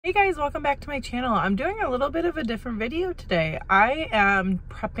Hey guys, welcome back to my channel. I'm doing a little bit of a different video today. I am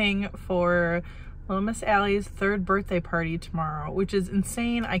prepping for little Miss Allie's 3rd birthday party tomorrow, which is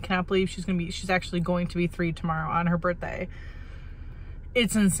insane. I cannot believe she's actually going to be 3 tomorrow on her birthday.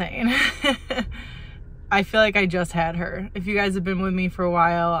 It's insane. I feel like I just had her. If you guys have been with me for a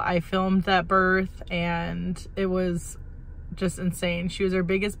while, I filmed that birth and it was just insane. She was her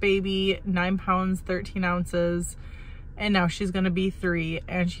biggest baby, 9 pounds, 13 ounces. And now she's gonna be 3,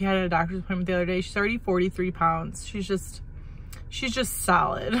 and she had a doctor's appointment the other day. She's already 43 pounds. She's just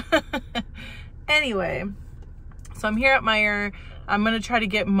solid. Anyway, so I'm here at MEIJER. I'm gonna try to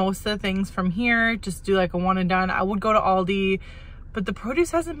get most of the things from here, just do like a one and done. I would go to Aldi, but the produce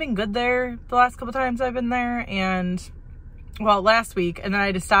hasn't been good there the last couple times I've been there, and well, last week, and then I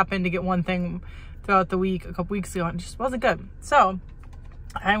had to stop in to get one thing throughout the week a couple weeks ago, and it just wasn't good. So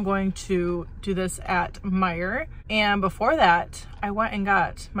I'm going to do this at MEIJER. And before that, I went and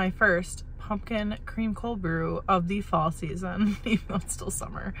got my first pumpkin cream cold brew of the fall season, even though it's still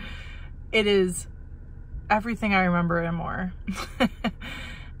summer. It is everything I remember and more.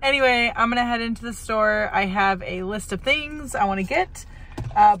 Anyway, I'm gonna head into the store. I have a list of things I wanna get.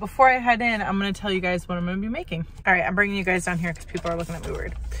 Before I head in, I'm gonna tell you guys what I'm gonna be making. All right, I'm bringing you guys down here because people are looking at me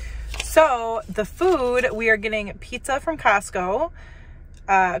weird. So the food, we are getting pizza from Costco.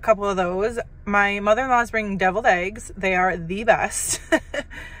 A couple of those. My mother-in-law is bringing deviled eggs. They are the best.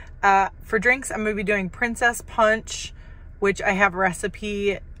 For drinks, I'm going to be doing Princess Punch, which I have a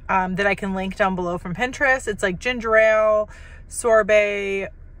recipe that I can link down below from Pinterest. It's like ginger ale, sorbet,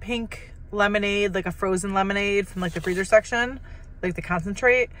 pink lemonade, like a frozen lemonade from like the freezer section, like the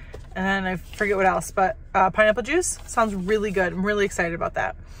concentrate. And then I forget what else, but pineapple juice sounds really good. I'm really excited about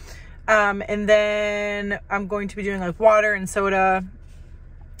that. And then I'm going to be doing like water and soda.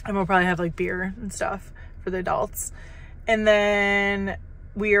 And we'll probably have like beer and stuff for the adults. And then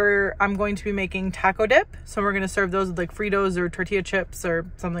I'm going to be making taco dip. So we're going to serve those with like Fritos or tortilla chips or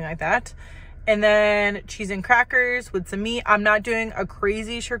something like that. And then cheese and crackers with some meat. I'm not doing a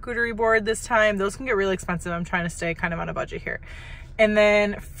crazy charcuterie board this time. Those can get really expensive. I'm trying to stay kind of on a budget here. And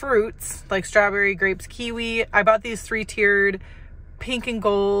then fruits like strawberry, grapes, kiwi. I bought these 3-tiered pink and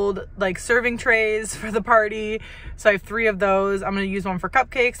gold like serving trays for the party, so I have 3 of those. I'm going to use one for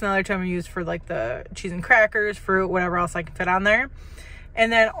cupcakes, and the other 2 I'm going to use for like the cheese and crackers, fruit, whatever else I can fit on there.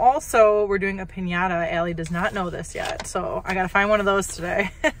 And then also we're doing a piñata. Allie does not know this yet, so I gotta find one of those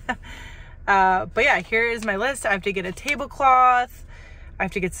today. But yeah, here is my list. I have to get a tablecloth, I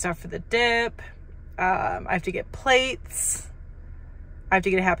have to get stuff for the dip, I have to get plates, I have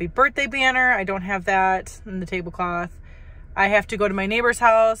to get a happy birthday banner. I don't have that in the tablecloth. I have to go to my neighbor's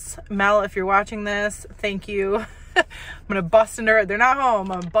house. Mel, if you're watching this, thank you. I'm gonna bust into her. They're not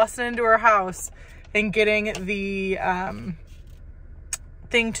home. I'm busting into her house and getting the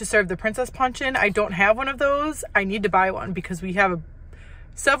thing to serve the princess punch in. I don't have one of those. I need to buy one because we have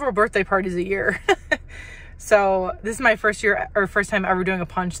several birthday parties a year. So this is my first time ever doing a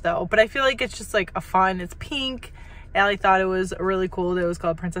punch though. But I feel like it's just like a fun. It's pink. Allie thought it was really cool that it was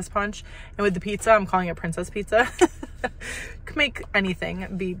called Princess Punch. And with the pizza, I'm calling it Princess Pizza. Could make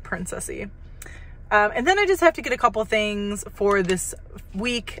anything be princessy. And then I just have to get a couple things for this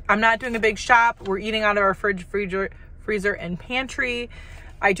week. I'm not doing a big shop. We're eating out of our fridge, freezer, and pantry.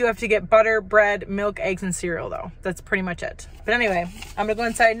 I do have to get butter, bread, milk, eggs, and cereal though. That's pretty much it. But anyway, I'm gonna go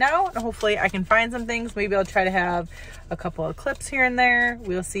inside now and hopefully I can find some things. Maybe I'll try to have a couple of clips here and there.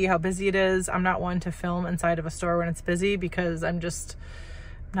 We'll see how busy it is. I'm not one to film inside of a store when it's busy because I'm just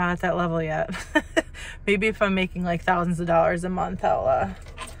not at that level yet. Maybe if I'm making like thousands of dollars a month, I'll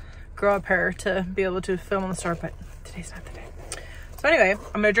grow a pair to be able to film in the store, but today's not the day. So anyway,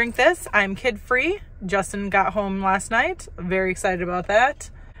 I'm gonna drink this. I'm kid-free. Justin got home last night. I'm very excited about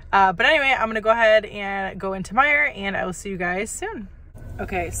that. But anyway, I'm gonna go ahead and go into MEIJER and I will see you guys soon.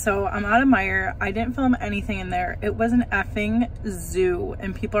 Okay, so I'm out of MEIJER. I didn't film anything in there. It was an effing zoo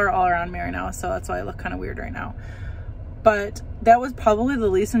and people are all around me right now, so that's why I look kind of weird right now. But that was probably the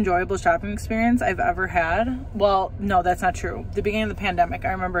least enjoyable shopping experience I've ever had. Well, no, that's not true. The beginning of the pandemic,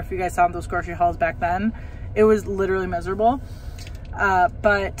 I remember if you guys saw those grocery hauls back then, it was literally miserable.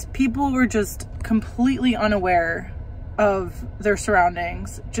 But people were just completely unaware of their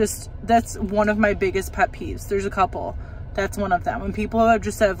surroundings. That's one of my biggest pet peeves. There's a couple. That's one of them. When people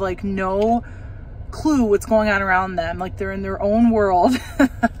have like no clue what's going on around them, like they're in their own world.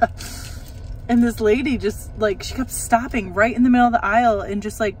 And this lady just like, she kept stopping right in the middle of the aisle and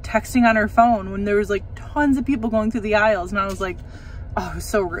just like texting on her phone when there was like tons of people going through the aisles. And I was like, oh, it was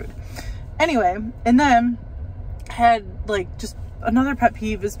so rude. Anyway, and then had like just another pet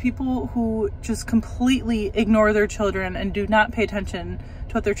peeve is people who just completely ignore their children and do not pay attention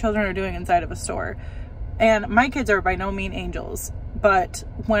to what their children are doing inside of a store. And my kids are by no means angels, but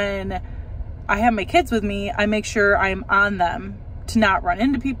when I have my kids with me, I make sure I'm on them to not run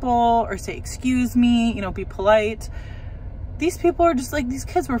into people or say, excuse me, you know, be polite. These people are just like, these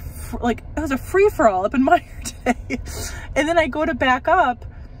kids were like, it was a free-for-all up in MEIJER today. And then I go to back up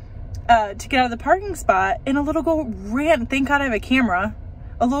to get out of the parking spot, and a little girl ran, thank God I have a camera,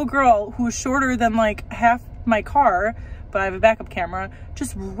 a little girl who was shorter than like half my car, but I have a backup camera,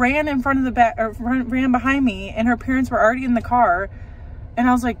 just ran in front of the back, or ran behind me, and her parents were already in the car. And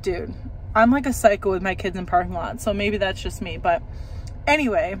I was like, dude, I'm like a psycho with my kids in parking lots, so maybe that's just me. But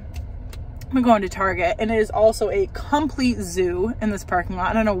anyway, I'm going to Target, and it is also a complete zoo in this parking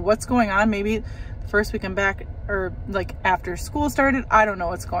lot. I don't know what's going on. Maybe the first weekend back, or like after school started, I don't know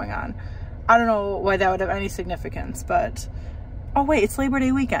what's going on. I don't know why that would have any significance, but oh wait, it's Labor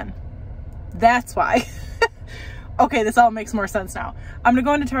Day weekend. That's why. Okay, this all makes more sense now. I'm gonna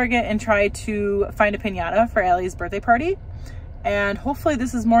go into Target and try to find a piñata for Allie's birthday party. And hopefully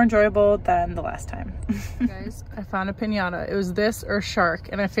this is more enjoyable than the last time. Guys, I found a piñata. It was this or shark,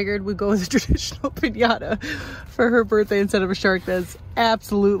 and I figured we'd go with a traditional piñata for her birthday instead of a shark. That's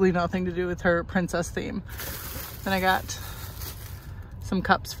absolutely nothing to do with her princess theme. Then I got some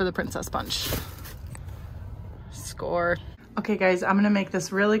cups for the princess bunch. Score. Okay guys, I'm gonna make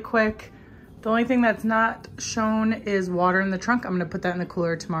this really quick. The only thing that's not shown is water in the trunk. I'm gonna put that in the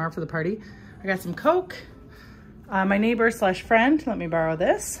cooler tomorrow for the party. I got some Coke. My neighbor slash friend let me borrow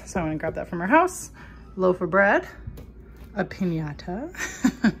this, so I'm gonna grab that from her house. Loaf of bread, a piñata,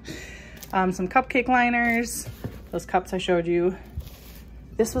 some cupcake liners, those cups I showed you.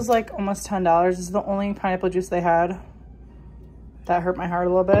 This was like almost $10. This is the only pineapple juice they had. That hurt my heart a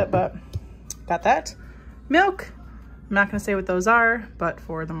little bit, but got that. Milk, I'm not gonna say what those are, but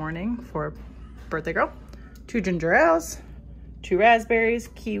for the morning for birthday girl. 2 ginger ales, 2 raspberries,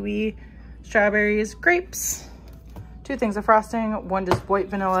 kiwi, strawberries, grapes, 2 things of frosting, 1 just white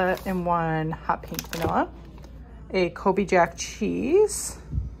vanilla and 1 hot pink vanilla, a Kobe Jack cheese,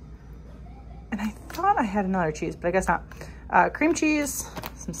 and I thought I had another cheese, but I guess not. Cream cheese,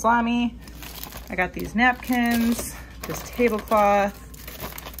 some salami. I got these napkins, this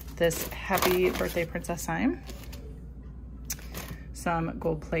tablecloth, this happy birthday princess sign, some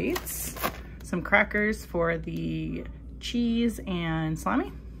gold plates, some crackers for the cheese and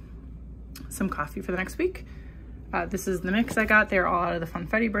salami, some coffee for the next week. This is the mix I got. They're all out of the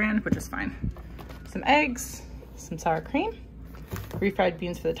Funfetti brand, which is fine. Some eggs, some sour cream, refried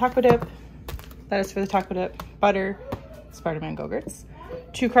beans for the taco dip, lettuce for the taco dip, butter, Spider-Man Go-Gurts,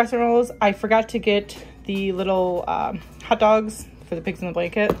 2 crescent rolls. I forgot to get the little hot dogs for the pigs in the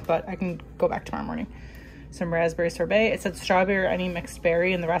blanket, but I can go back tomorrow morning. Some raspberry sorbet. It said strawberry or any mixed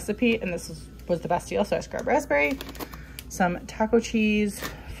berry in the recipe, and this was the best deal, so I just grabbed raspberry. Some taco cheese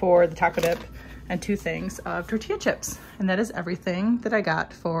for the taco dip, and 2 things of tortilla chips. And that is everything that I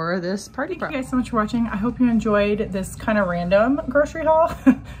got for this party prep. Thank you guys so much for watching. I hope you enjoyed this kind of random grocery haul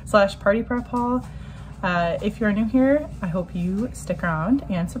slash party prep haul. If you're new here, I hope you stick around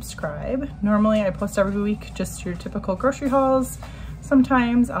and subscribe. Normally I post every week just your typical grocery hauls.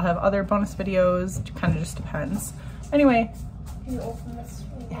 Sometimes I'll have other bonus videos. It kind of just depends. Anyway,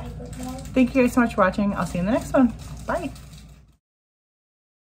 thank you guys so much for watching. I'll see you in the next one. Bye.